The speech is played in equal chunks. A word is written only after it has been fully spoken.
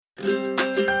Welcome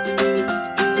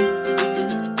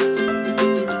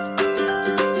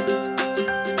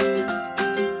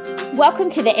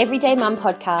to the Everyday Mum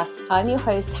Podcast. I'm your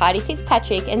host, Heidi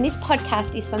Fitzpatrick, and this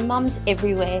podcast is for mums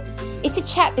everywhere. It's a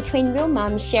chat between real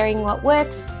mums sharing what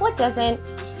works, what doesn't,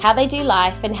 how they do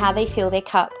life, and how they fill their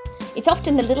cup. It's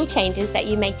often the little changes that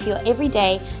you make to your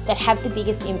everyday that have the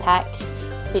biggest impact.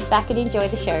 Sit back and enjoy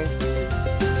the show.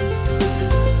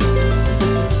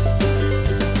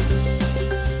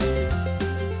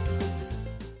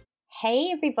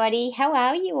 Hey everybody, how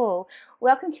are you all?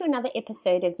 Welcome to another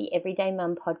episode of the Everyday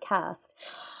Mum Podcast.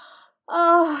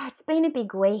 Oh, it's been a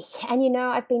big week, and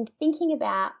I've been thinking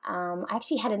about, I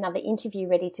actually had another interview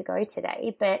ready to go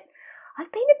today, but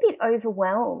I've been a bit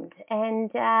overwhelmed,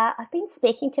 and I've been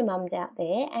speaking to mums out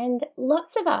there, and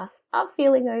lots of us are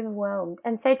feeling overwhelmed.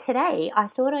 And so today I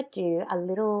thought I'd do a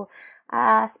little,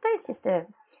 just a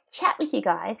chat with you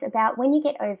guys about when you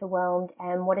get overwhelmed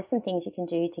and what are some things you can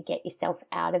do to get yourself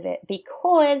out of it,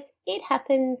 because it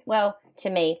happens, well, to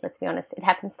me, let's be honest, it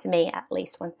happens to me at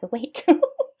least once a week. I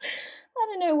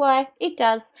don't know why, it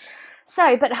does.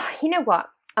 So, but you know what?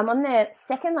 I'm on the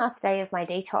second last day of my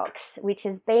detox, which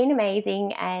has been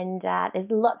amazing, and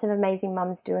there's lots of amazing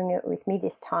mums doing it with me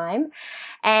this time.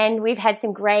 And we've had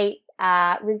some great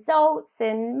results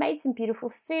and made some beautiful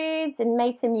foods and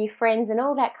made some new friends and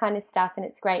all that kind of stuff, and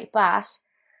it's great. But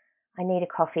I need a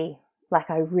coffee. Like,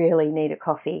 I really need a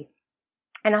coffee.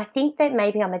 And I think that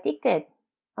maybe I'm addicted.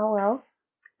 Oh, well,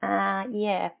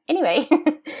 yeah. Anyway,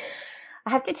 I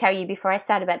have to tell you before I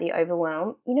start about the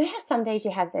overwhelm, you know how some days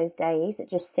you have those days that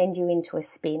just send you into a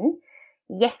spin?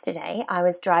 Yesterday, I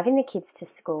was driving the kids to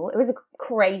school. It was a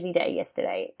crazy day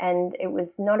yesterday, and it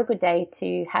was not a good day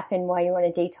to happen while you're on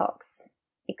a detox,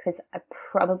 because I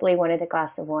probably wanted a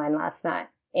glass of wine last night.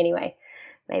 Anyway,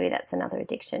 maybe that's another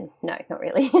addiction. No, not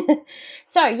really.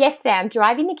 So yesterday, I'm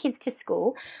driving the kids to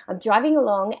school. I'm driving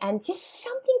along, and just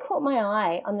something caught my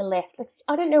eye on the left. Like,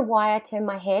 I don't know why I turned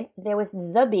my head. There was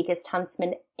the biggest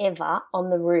huntsman ever on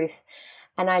the roof,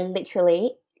 and I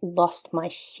literally lost my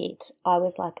shit. I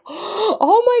was like,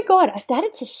 oh my God, I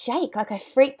started to shake. Like, I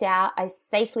freaked out. I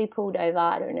safely pulled over.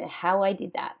 I don't know how I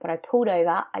did that, but I pulled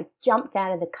over. I jumped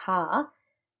out of the car,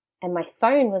 and my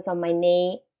phone was on my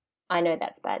knee. I know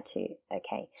that's bad too.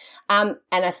 Okay. And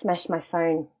I smashed my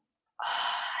phone.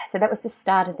 So that was the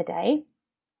start of the day.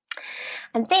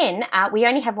 And then we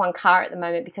only have one car at the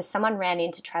moment because someone ran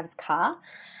into Trav's car,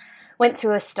 went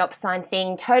through a stop sign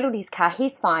thing, totaled his car.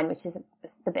 He's fine, which is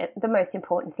the most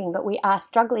important thing. But we are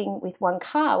struggling with one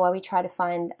car while we try to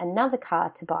find another car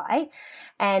to buy.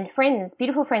 And friends,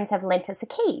 beautiful friends, have lent us a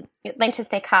key. It lent us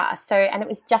their car. And it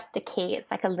was just a key.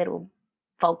 It's like a little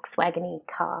Volkswagen-y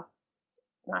car.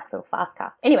 Nice little fast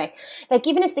car. Anyway, they've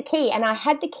given us the key, and I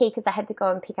had the key because I had to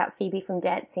go and pick up Phoebe from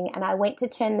dancing, and I went to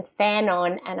turn the fan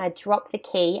on, and I dropped the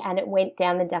key, and it went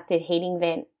down the ducted heating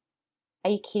vent. Are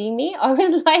you kidding me? I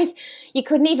was like, you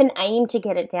couldn't even aim to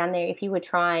get it down there if you were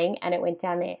trying, and it went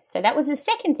down there. So that was the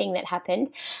second thing that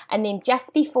happened. And then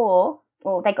just before,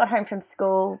 they got home from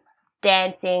school,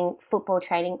 dancing, football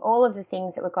training, all of the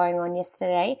things that were going on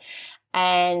yesterday,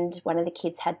 and one of the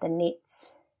kids had the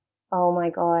nits. Oh my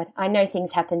God. I know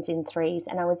things happen in threes,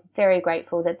 and I was very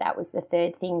grateful that that was the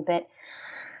third thing, but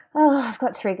I've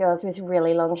got three girls with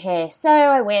really long hair. So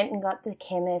I went and got the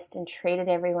chemist and treated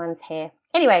everyone's hair.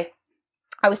 Anyway,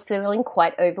 I was feeling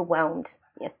quite overwhelmed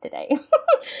yesterday.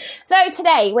 So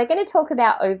today we're going to talk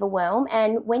about overwhelm,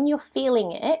 and when you're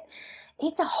feeling it,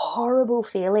 it's a horrible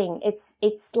feeling.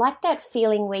 It's like that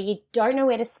feeling where you don't know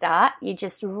where to start. You're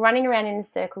just running around in a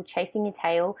circle chasing your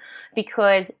tail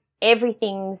because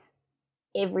everything's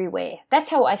everywhere. That's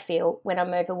how I feel when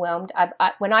I'm overwhelmed.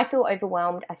 When I feel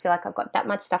overwhelmed, I feel like I've got that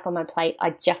much stuff on my plate. I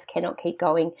just cannot keep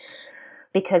going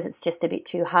because it's just a bit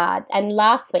too hard. And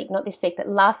last week, not this week, but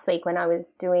last week when I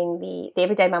was doing the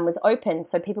Everyday Mum was open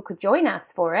so people could join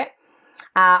us for it,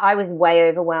 I was way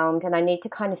overwhelmed, and I need to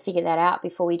kind of figure that out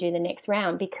before we do the next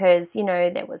round because,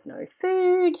 there was no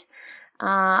food.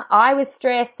 I was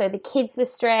stressed, so the kids were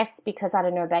stressed because, I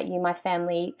don't know about you, my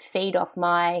family feed off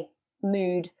my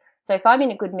mood. So if I'm in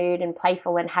a good mood and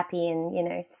playful and happy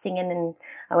and, singing, and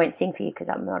I won't sing for you because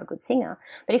I'm not a good singer,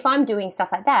 but if I'm doing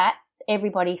stuff like that,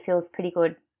 everybody feels pretty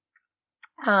good.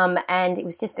 And it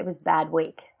was a bad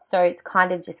week. So it's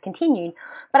kind of just continued.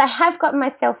 But I have gotten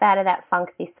myself out of that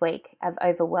funk this week of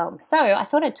overwhelm. So I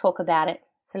thought I'd talk about it.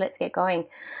 So let's get going.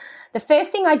 The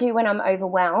first thing I do when I'm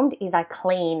overwhelmed is I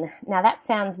clean. Now that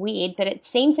sounds weird, but it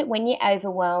seems that when you're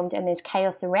overwhelmed and there's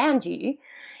chaos around you,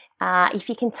 if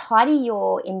you can tidy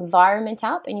your environment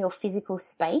up and your physical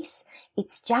space,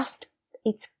 it's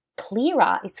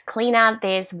clearer. It's cleaner.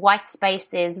 There's white space.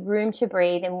 There's room to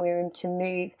breathe and room to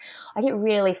move. I get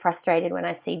really frustrated when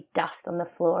I see dust on the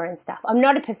floor and stuff. I'm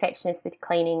not a perfectionist with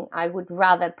cleaning. I would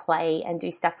rather play and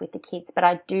do stuff with the kids, but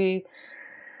I do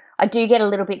get a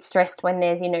little bit stressed when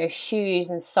there's, shoes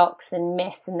and socks and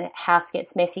mess and the house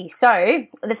gets messy. So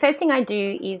the first thing I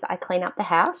do is I clean up the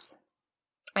house,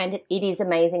 and it is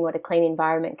amazing what a clean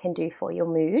environment can do for your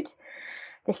mood.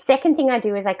 The second thing I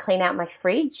do is I clean out my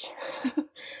fridge.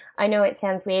 I know it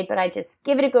sounds weird, but I just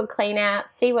give it a good clean out,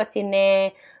 see what's in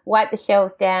there, wipe the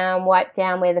shelves down, wipe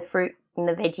down where the fruit and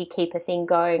the veggie keeper thing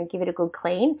go, and give it a good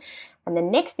clean. And the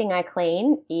next thing I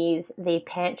clean is the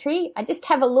pantry. I just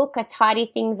have a look, I tidy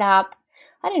things up.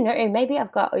 I don't know, maybe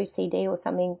I've got OCD or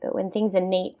something, but when things are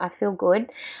neat, I feel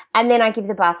good. And then I give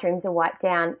the bathrooms a wipe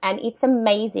down. And it's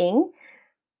amazing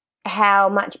how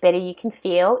much better you can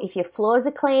feel if your floors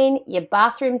are clean, your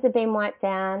bathrooms have been wiped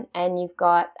down, and you've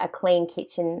got a clean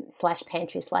kitchen /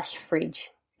 pantry / fridge.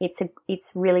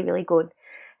 It's really, really good.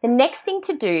 The next thing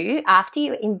to do after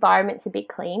your environment's a bit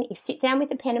clean is sit down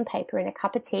with a pen and paper and a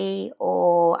cup of tea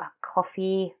or a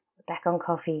coffee, back on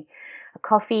coffee, a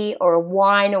coffee or a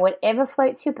wine or whatever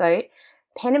floats your boat,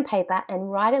 pen and paper,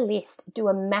 and write a list. Do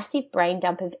a massive brain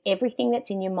dump of everything that's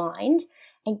in your mind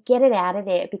and get it out of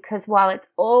there, because while it's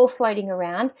all floating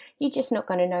around, you're just not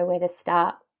going to know where to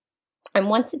start. And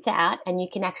once it's out and you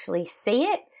can actually see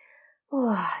it,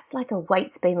 it's like a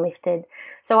weight's been lifted.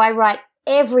 So I write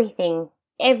everything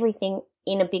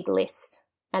in a big list,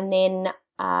 and then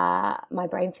my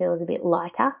brain feels a bit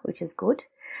lighter, which is good.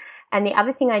 And the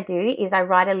other thing I do is I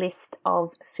write a list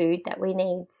of food that we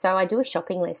need. So I do a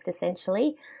shopping list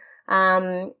essentially.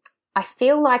 I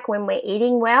feel like when we're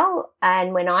eating well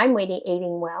and when I'm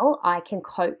eating well, I can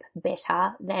cope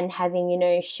better than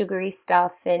having, sugary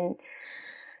stuff and,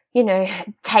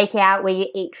 takeout where you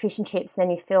eat fish and chips and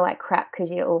then you feel like crap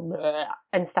because you're all bleh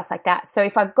and stuff like that. So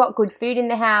if I've got good food in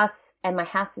the house and my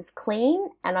house is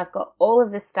clean and I've got all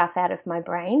of the stuff out of my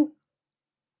brain,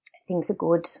 things are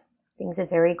good. Things are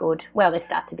very good. Well, they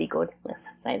start to be good.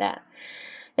 Let's say that.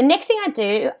 The next thing I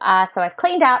do, so I've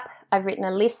cleaned up, I've written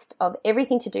a list of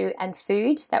everything to do and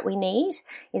food that we need,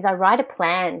 is I write a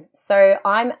plan. So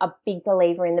I'm a big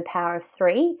believer in the power of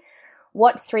 3.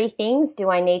 What 3 things do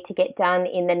I need to get done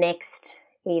in the next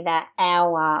either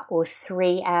hour or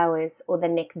 3 hours or the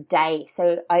next day?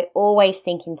 So I always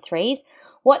think in 3s.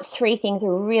 What 3 things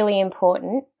are really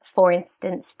important? For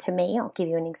instance, to me, I'll give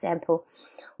you an example.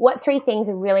 What 3 things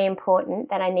are really important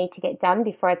that I need to get done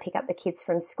before I pick up the kids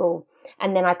from school?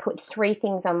 And then I put 3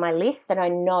 things on my list that I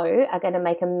know are going to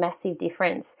make a massive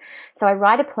difference. So I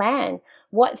write a plan.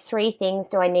 What 3 things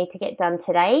do I need to get done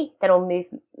today that'll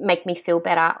make me feel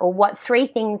better? Or what 3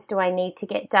 things do I need to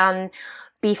get done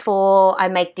before I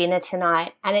make dinner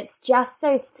tonight? And it's just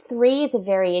those 3 is a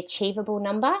very achievable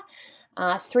number.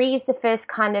 3 is the first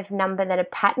kind of number that a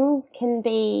pattern can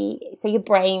be. So your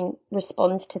brain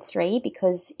responds to 3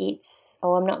 because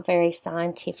I'm not very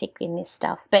scientific in this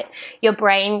stuff, but your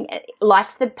brain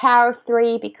likes the power of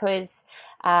 3 because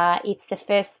it's the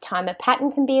first time a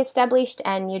pattern can be established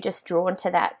and you're just drawn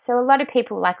to that. So a lot of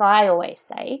people, like I always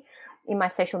say in my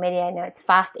social media, I know it's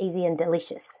fast, easy, and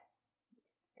delicious,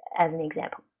 as an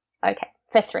example. Okay.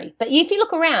 For 3. But if you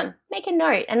look around, make a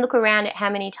note and look around at how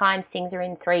many times things are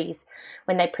in 3s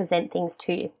when they present things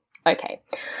to you. Okay,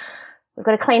 we've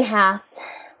got a clean house.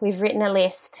 We've written a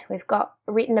list. We've got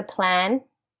written a plan.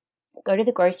 Go to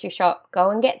the grocery shop. Go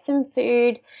and get some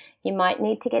food. You might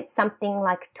need to get something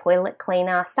like toilet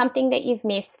cleaner, something that you've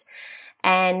missed,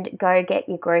 and go get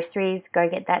your groceries. Go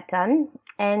get that done.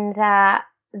 And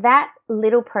that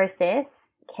little process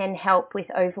can help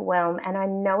with overwhelm. And I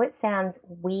know it sounds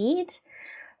weird,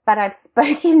 but I've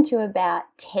spoken to about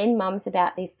 10 mums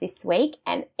about this week,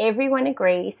 and everyone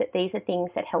agrees that these are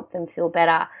things that help them feel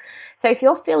better. So if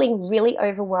you're feeling really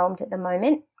overwhelmed at the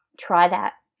moment, try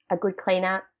that. A good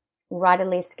cleaner, write a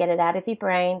list, get it out of your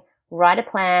brain, write a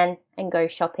plan, and go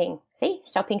shopping. See,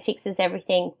 shopping fixes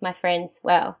everything, my friends.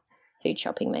 Well, food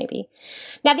shopping maybe.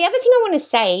 Now, the other thing I want to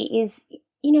say is,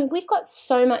 we've got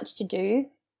so much to do,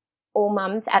 all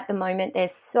mums at the moment.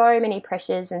 There's so many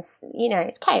pressures and,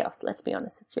 it's chaos. Let's be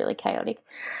honest. It's really chaotic.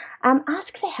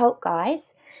 Ask for help,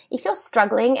 guys. If you're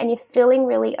struggling and you're feeling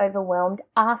really overwhelmed,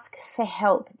 ask for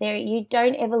help. You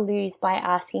don't ever lose by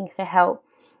asking for help.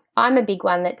 I'm a big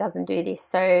one that doesn't do this,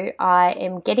 so I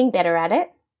am getting better at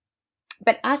it.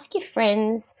 But ask your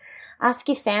friends, ask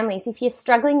your families. If you're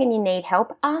struggling and you need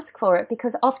help, ask for it,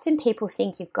 because often people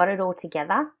think you've got it all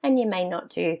together and you may not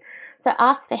do. So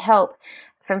ask for help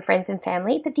from friends and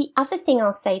family. But the other thing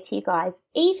I'll say to you guys,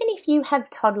 even if you have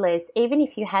toddlers, even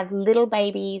if you have little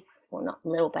babies, well, not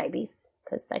little babies,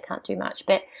 because they can't do much,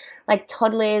 but like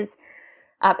toddlers,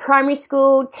 primary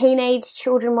school, teenage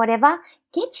children, whatever,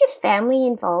 get your family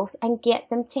involved and get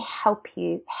them to help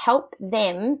you. Help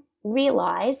them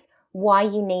realize why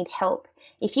you need help.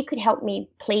 If you could help me,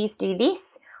 please do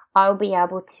this. I'll be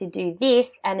able to do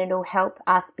this and it'll help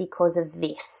us because of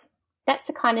this. That's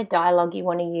the kind of dialogue you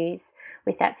want to use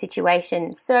with that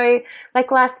situation. So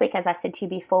like last week, as I said to you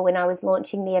before, when I was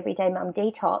launching the Everyday Mum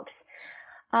Detox,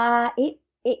 I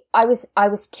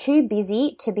was too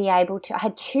busy to be able to, I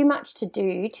had too much to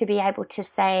do to be able to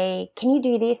say, can you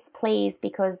do this, please?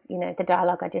 Because, you know, the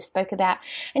dialogue I just spoke about.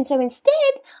 And so instead,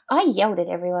 I yelled at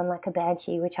everyone like a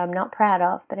banshee, which I'm not proud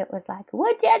of, but it was like,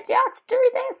 would you just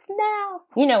do this now?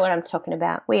 You know what I'm talking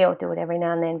about. We all do it every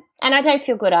now and then. And I don't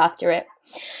feel good after it.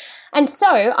 And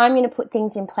so I'm going to put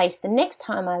things in place the next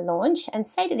time I launch and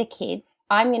say to the kids,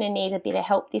 I'm going to need a bit of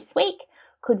help this week.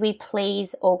 Could we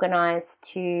please organise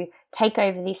to take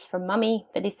over this from Mummy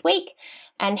for this week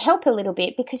and help a little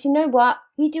bit? Because you know what?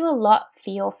 You do a lot for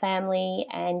your family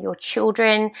and your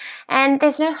children, and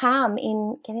there's no harm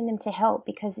in getting them to help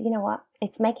because you know what?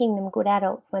 It's making them good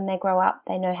adults when they grow up.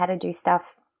 They know how to do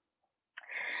stuff.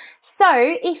 So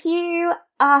if you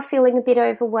are feeling a bit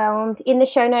overwhelmed, in the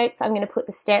show notes, I'm going to put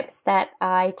the steps that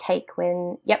I take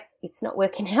when, it's not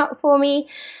working out for me.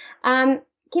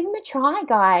 Give them a try,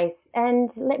 guys, and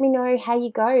let me know how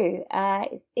you go.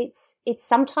 It's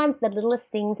sometimes the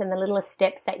littlest things and the littlest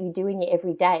steps that you do in your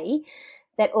everyday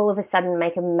that all of a sudden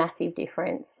make a massive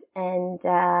difference. And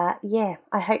I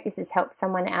hope this has helped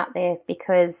someone out there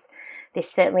because this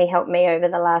certainly helped me over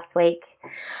the last week.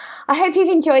 I hope you've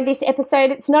enjoyed this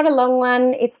episode. It's not a long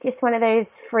one. It's just one of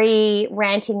those free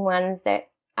ranting ones that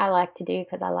I like to do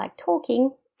because I like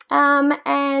talking.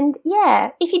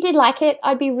 If you did like it,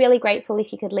 I'd be really grateful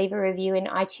if you could leave a review in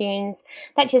iTunes.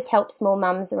 That just helps more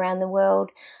mums around the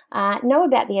world know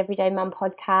about the Everyday Mum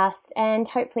podcast, and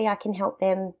hopefully I can help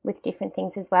them with different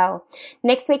things as well.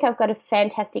 Next week, I've got a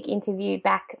fantastic interview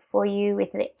back for you with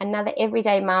another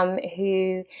everyday mum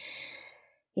who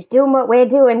is doing what we're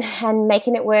doing and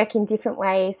making it work in different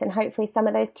ways, and hopefully some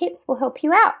of those tips will help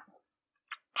you out.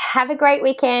 Have a great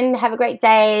weekend, have a great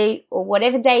day, or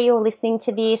whatever day you're listening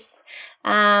to this.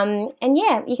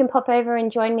 You can pop over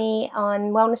and join me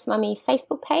on Wellness Mummy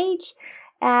Facebook page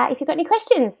if you've got any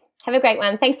questions. Have a great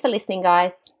one. Thanks for listening,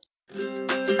 guys.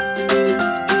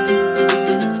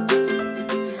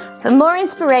 For more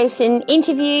inspiration,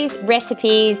 interviews,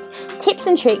 recipes, tips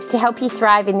and tricks to help you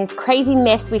thrive in this crazy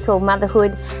mess we call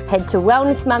motherhood, head to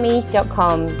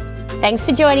wellnessmummy.com. Thanks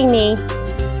for joining me.